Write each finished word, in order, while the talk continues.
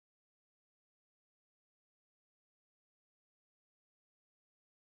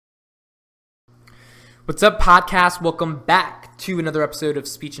What's up, podcast? Welcome back to another episode of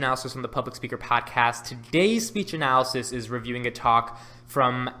Speech Analysis on the Public Speaker Podcast. Today's speech analysis is reviewing a talk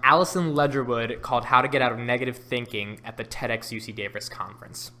from Allison Ledgerwood called How to Get Out of Negative Thinking at the TEDx UC Davis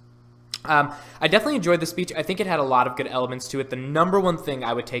conference. I definitely enjoyed the speech. I think it had a lot of good elements to it. The number one thing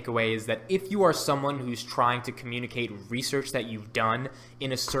I would take away is that if you are someone who's trying to communicate research that you've done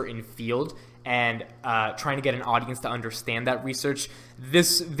in a certain field and trying to get an audience to understand that research,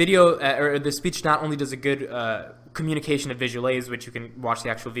 this video or this speech not only does a good communication of visual aids, which you can watch the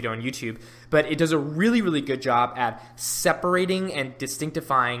actual video on YouTube, but it does a really, really good job at separating and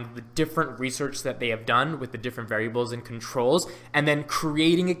distinctifying the different research that they have done with the different variables and controls, and then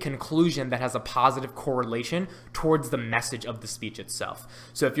creating a conclusion that has a positive correlation towards the message of the speech itself.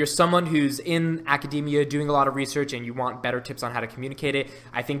 So if you're someone who's in academia doing a lot of research and you want better tips on how to communicate it,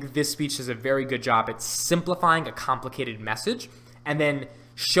 I think this speech does a very good job at simplifying a complicated message and then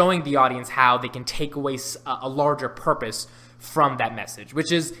showing the audience how they can take away a larger purpose from that message,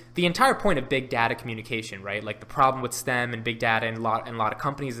 which is the entire point of big data communication, right? Like the problem with STEM and big data and a lot of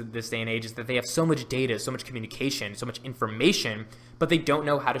companies in this day and age is that they have so much data, so much communication, so much information, but they don't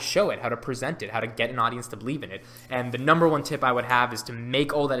know how to show it, how to present it, how to get an audience to believe in it. And the number one tip I would have is to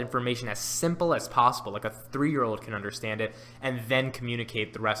make all that information as simple as possible, like a 3-year-old can understand it, and then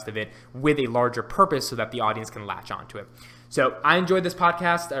communicate the rest of it with a larger purpose so that the audience can latch onto it. So I enjoyed this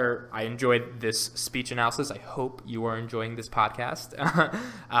podcast, or I enjoyed this speech analysis. I hope you are enjoying this podcast.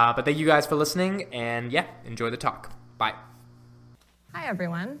 But thank you guys for listening, and yeah, enjoy the talk. Bye. Hi,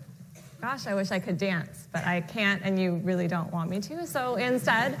 everyone. Gosh, I wish I could dance, but I can't, and you really don't want me to. So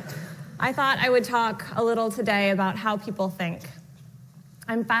instead, I thought I would talk a little today about how people think.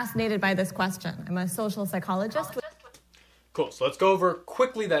 I'm fascinated by this question. I'm a social psychologist. Cool. So let's go over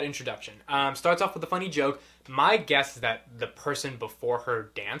quickly that introduction. Starts off with a funny joke. My guess is that the person before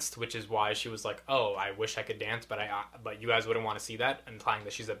her danced, which is why she was like, "Oh, I wish I could dance, but you guys wouldn't want to see that," implying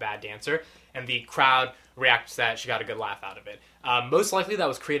that she's a bad dancer. And the crowd reacts to that. She got a good laugh out of it. Most likely that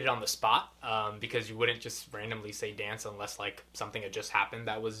was created on the spot because you wouldn't just randomly say dance unless like something had just happened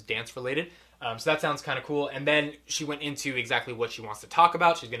that was dance related. So that sounds kind of cool. And then she went into exactly what she wants to talk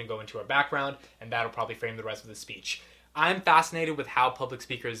about. She's going to go into her background, and that'll probably frame the rest of the speech. I'm fascinated with how public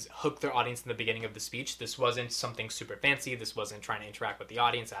speakers hook their audience in the beginning of the speech. This wasn't something super fancy. This wasn't trying to interact with the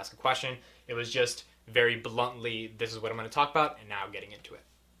audience, ask a question. It was just very bluntly, this is what I'm going to talk about, and now getting into it.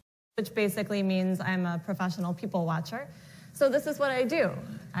 Which basically means I'm a professional people watcher. So this is what I do.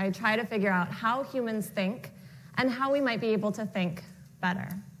 I try to figure out how humans think and how we might be able to think better.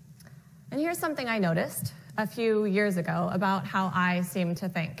 And here's something I noticed a few years ago about how I seem to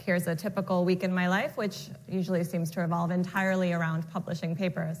think. Here's a typical week in my life, which usually seems to revolve entirely around publishing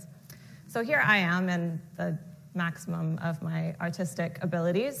papers. So here I am in the maximum of my artistic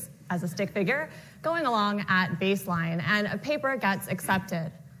abilities as a stick figure, going along at baseline, and a paper gets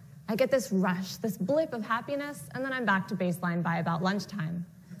accepted. I get this rush, this blip of happiness, and then I'm back to baseline by about lunchtime.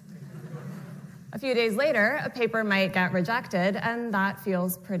 A few days later, a paper might get rejected, and that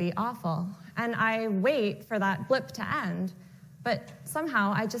feels pretty awful. And I wait for that blip to end, but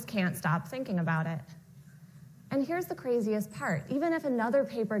somehow I just can't stop thinking about it. And here's the craziest part. Even if another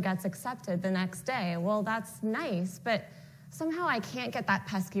paper gets accepted the next day, well, that's nice, but somehow I can't get that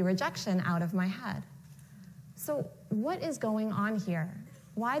pesky rejection out of my head. So what is going on here?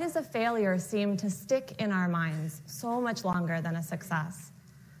 Why does a failure seem to stick in our minds so much longer than a success?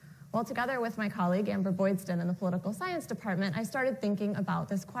 Well, together with my colleague, Amber Boydston, in the political science department, I started thinking about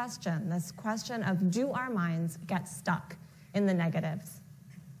this question of, do our minds get stuck in the negatives?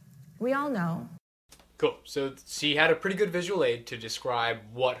 We all know. Cool. So she had a pretty good visual aid to describe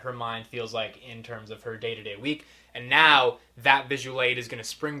what her mind feels like in terms of her day-to-day week. And now that visual aid is going to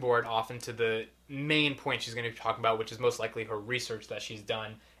springboard off into the main point she's going to be talking about, which is most likely her research that she's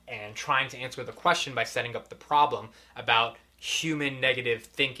done and trying to answer the question by setting up the problem about human negative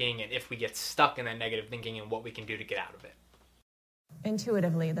thinking and if we get stuck in that negative thinking and what we can do to get out of it.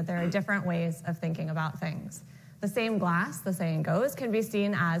 Intuitively, that there are different ways of thinking about things. The same glass, the saying goes, can be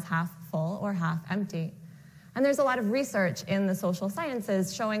seen as half full or half empty. And there's a lot of research in the social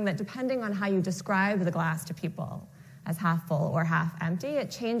sciences showing that depending on how you describe the glass to people, as half full or half empty,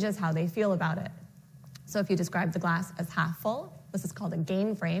 it changes how they feel about it. So if you describe the glass as half full, this is called a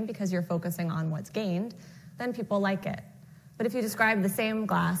gain frame because you're focusing on what's gained, then people like it. But if you describe the same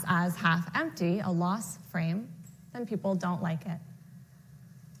glass as half empty, a loss frame, then people don't like it.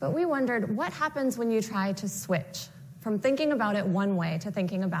 But we wondered, what happens when you try to switch from thinking about it one way to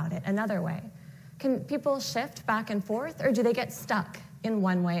thinking about it another way? Can people shift back and forth, or do they get stuck in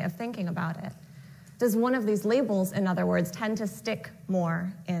one way of thinking about it? Does one of these labels, in other words, tend to stick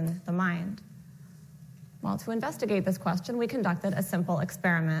more in the mind? Well, to investigate this question, we conducted a simple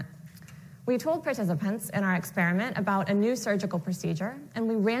experiment. We told participants in our experiment about a new surgical procedure, and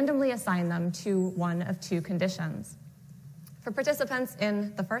we randomly assigned them to one of two conditions. For participants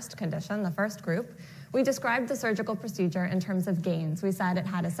in the first condition, the first group, we described the surgical procedure in terms of gains. We said it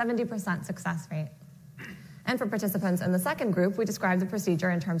had a 70% success rate. And for participants in the second group, we described the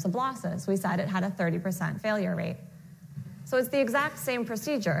procedure in terms of losses. We said it had a 30% failure rate. So it's the exact same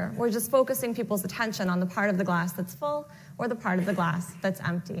procedure. We're just focusing people's attention on the part of the glass that's full or the part of the glass that's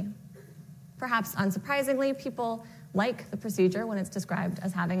empty. Perhaps unsurprisingly, people like the procedure when it's described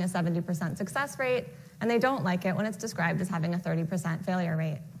as having a 70% success rate, and they don't like it when it's described as having a 30% failure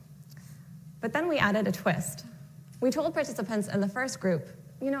rate. But then we added a twist. We told participants in the first group,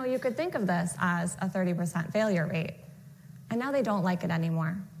 you could think of this as a 30% failure rate. And now they don't like it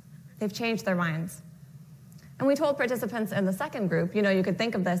anymore. They've changed their minds. And we told participants in the second group, you could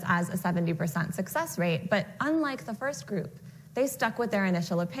think of this as a 70% success rate, but unlike the first group, they stuck with their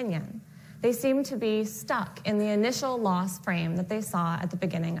initial opinion. They seemed to be stuck in the initial loss frame that they saw at the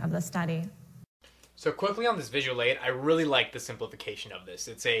beginning of the study. So quickly on this visual aid, I really like the simplification of this.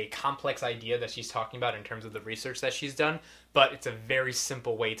 It's a complex idea that she's talking about in terms of the research that she's done, but it's a very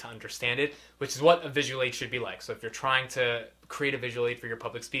simple way to understand it, which is what a visual aid should be like. So if you're trying to create a visual aid for your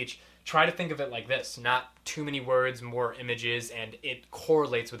public speech, try to think of it like this. Not too many words, more images, and it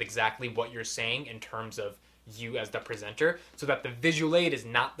correlates with exactly what you're saying in terms of you as the presenter, so that the visual aid is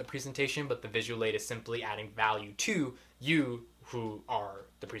not the presentation, but the visual aid is simply adding value to you who are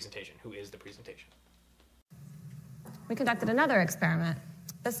the presentation, who is the presentation. We conducted another experiment.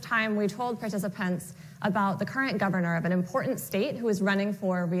 This time we told participants about the current governor of an important state who is running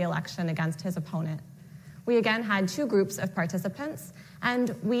for re-election against his opponent. We again had two groups of participants,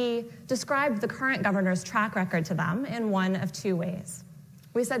 and we described the current governor's track record to them in one of two ways.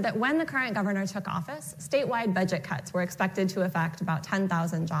 We said that when the current governor took office, statewide budget cuts were expected to affect about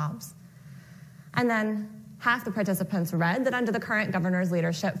 10,000 jobs. And then half the participants read that under the current governor's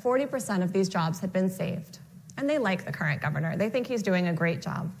leadership, 40% of these jobs had been saved. And they like the current governor. They think he's doing a great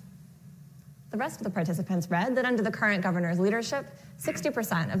job. The rest of the participants read that under the current governor's leadership,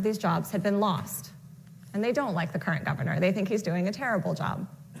 60% of these jobs had been lost. And they don't like the current governor. They think he's doing a terrible job.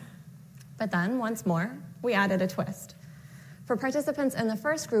 But then, once more, we added a twist. For participants in the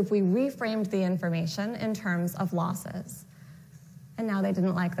first group, we reframed the information in terms of losses. And now they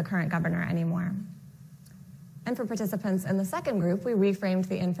didn't like the current governor anymore. And for participants in the second group, we reframed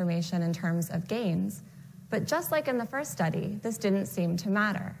the information in terms of gains. But just like in the first study, this didn't seem to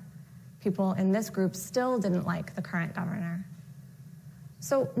matter. People in this group still didn't like the current governor.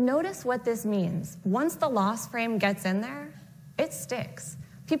 So notice what this means. Once the loss frame gets in there, it sticks.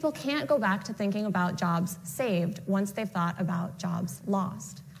 People can't go back to thinking about jobs saved once they've thought about jobs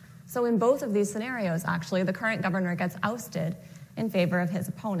lost. So in both of these scenarios, actually, the current governor gets ousted in favor of his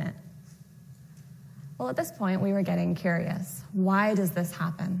opponent. Well, at this point, we were getting curious. Why does this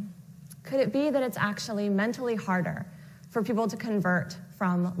happen? Could it be that it's actually mentally harder for people to convert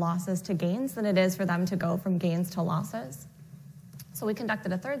from losses to gains than it is for them to go from gains to losses? So we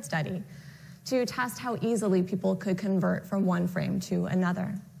conducted a third study to test how easily people could convert from one frame to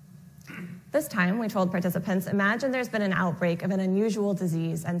another. This time, we told participants, imagine there's been an outbreak of an unusual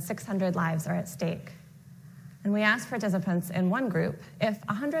disease and 600 lives are at stake. And we asked participants in one group, if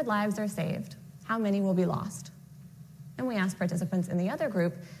 100 lives are saved, how many will be lost? And we asked participants in the other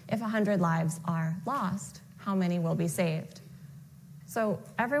group, if 100 lives are lost, how many will be saved? So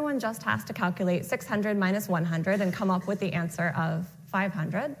everyone just has to calculate 600 minus 100 and come up with the answer of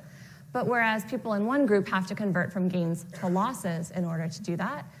 500. But whereas people in one group have to convert from gains to losses in order to do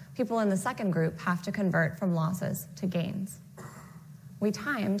that, people in the second group have to convert from losses to gains. We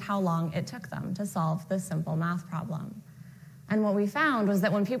timed how long it took them to solve this simple math problem. And what we found was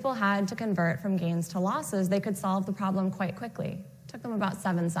that when people had to convert from gains to losses, they could solve the problem quite quickly. It took them about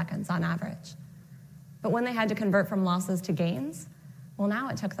 7 seconds on average. But when they had to convert from losses to gains, well, now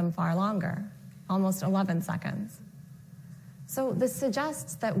it took them far longer, almost 11 seconds. So this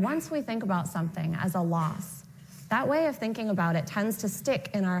suggests that once we think about something as a loss, that way of thinking about it tends to stick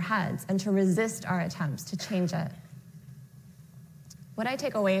in our heads and to resist our attempts to change it. What I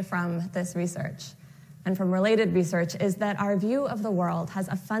take away from this research and from related research is that our view of the world has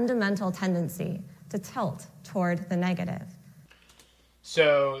a fundamental tendency to tilt toward the negative.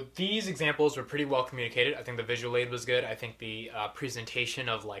 So these examples were pretty well communicated. I think the visual aid was good. I think the presentation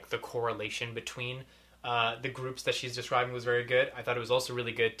of the correlation between the groups that she's describing was very good. I thought it was also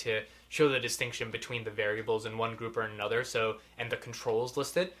really good to show the distinction between the variables in one group or another, and the controls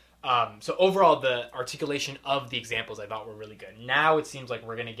listed. So overall, the articulation of the examples I thought were really good. Now it seems like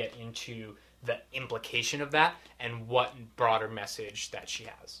we're going to get into the implication of that and what broader message that she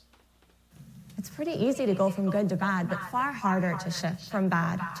has. It's pretty easy to go from good to bad, but far harder to shift from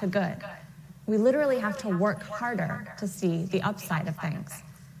bad to good. We literally have to work harder to see the upside of things.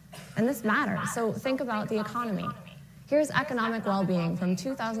 And this matters. So think about the economy. Here's economic well-being from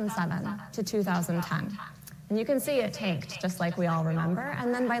 2007 to 2010. And you can see it tanked, just like we all remember.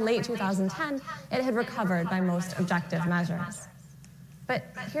 And then by late 2010, it had recovered by most objective measures. But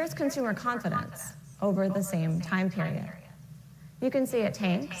here's consumer confidence over the same time period. You can see it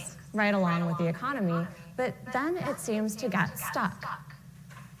tanks right along with the economy, but then it seems to get stuck.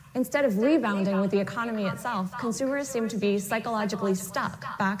 Instead of rebounding with the economy itself, consumers seem to be psychologically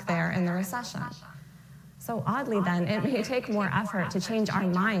stuck back there in the recession. So oddly then, it may take more effort to change our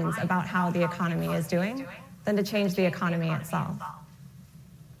minds about how the economy is doing than to change the economy itself.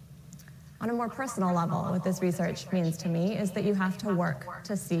 On a more personal level, what this research means to me is that you have to work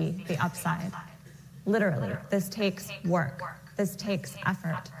to see the upside. Literally, this takes work. This takes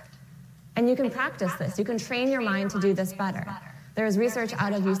effort. And you can practice this. You can train your mind to do this better. There is research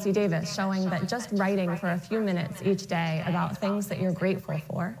out of UC Davis showing that just writing for a few minutes each day about things that you're grateful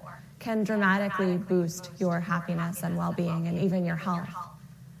for can dramatically boost your happiness and well-being and even your health.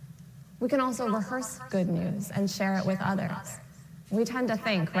 We can also rehearse good news and share it with others. We tend to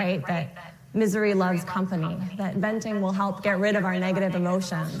think, right, that misery loves company, that venting will help get rid of our negative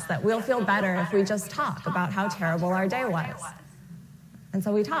emotions, that we'll feel better if we just talk about how terrible our day was. And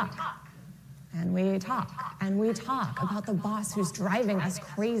so we talk. And we talk, and we talk about the boss who's driving us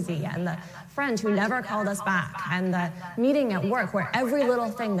crazy, and the friend who never called us back, and the meeting at work where every little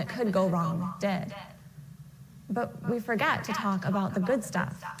thing that could go wrong did. But we forget to talk about the good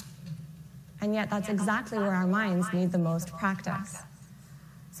stuff. And yet that's exactly where our minds need the most practice.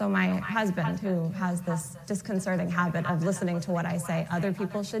 So my husband, who has this disconcerting habit of listening to what I say other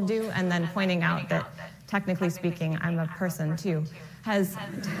people should do, and then pointing out that, technically speaking, I'm a person too, has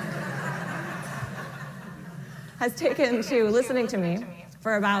taken to listening to me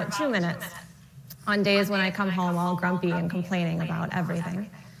for about 2 minutes on days when I come home all grumpy and complaining about everything.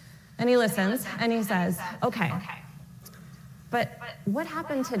 And he listens, and he says, okay, but what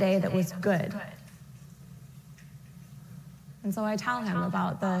happened today that was good? And so I tell him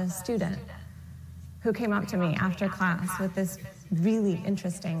about the student who came up to me after class with this really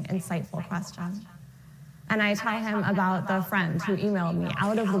interesting, insightful question. And I tell him about the friend who emailed me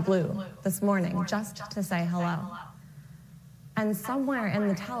out of the blue this morning just to say hello. And somewhere in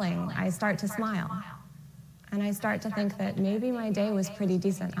the telling, I start to smile. And I start to think that maybe my day was pretty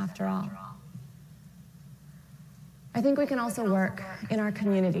decent after all. I think we can also work in our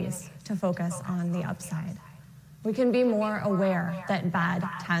communities to focus on the upside. We can be more aware that bad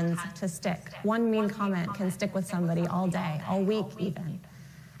tends to stick. One mean comment can stick with somebody all day, all week even.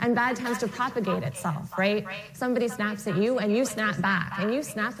 And bad tends to propagate itself, right? Somebody snaps at you, and you snap back, and you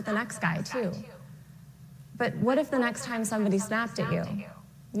snap at the next guy, too. But what if the next time somebody snapped at you,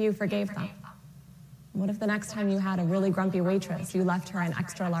 you forgave them? What if the next time you had a really grumpy waitress, you left her an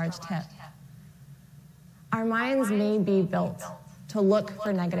extra large tip? Our minds may be built to look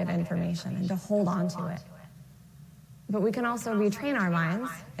for negative information and to hold on to it. But we can also retrain our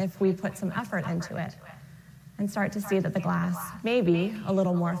minds if we put some effort into it and start to see that the glass may be a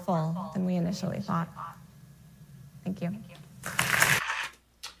little more full than we initially thought. Thank you.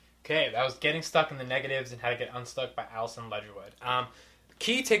 Okay, that was Getting Stuck in the Negatives and How to Get Unstuck by Allison Ledgerwood.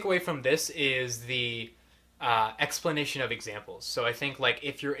 Key takeaway from this is the explanation of examples. So I think like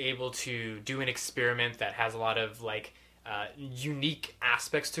if you're able to do an experiment that has a lot of like unique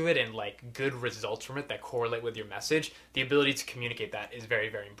aspects to it and like good results from it that correlate with your message, the ability to communicate that is very,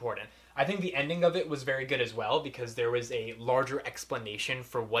 very important. I think the ending of it was very good as well because there was a larger explanation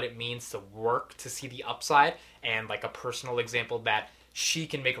for what it means to work to see the upside and like a personal example that she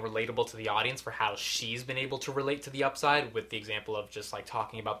can make relatable to the audience for how she's been able to relate to the upside with the example of just like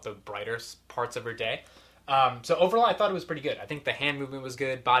talking about the brighter parts of her day. So overall, I thought it was pretty good. I think the hand movement was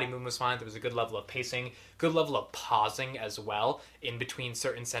good, body movement was fine. There was a good level of pacing, good level of pausing as well in between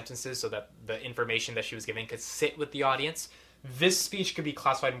certain sentences so that the information that she was giving could sit with the audience. This speech could be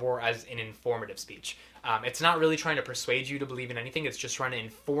classified more as an informative speech. It's not really trying to persuade you to believe in anything. It's just trying to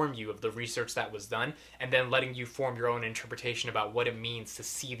inform you of the research that was done and then letting you form your own interpretation about what it means to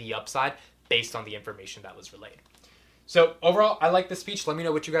see the upside based on the information that was relayed. So overall, I like this speech. Let me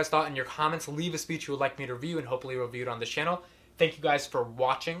know what you guys thought in your comments. Leave a speech you would like me to review and hopefully review it on this channel. Thank you guys for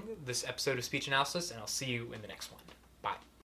watching this episode of Speech Analysis, and I'll see you in the next one.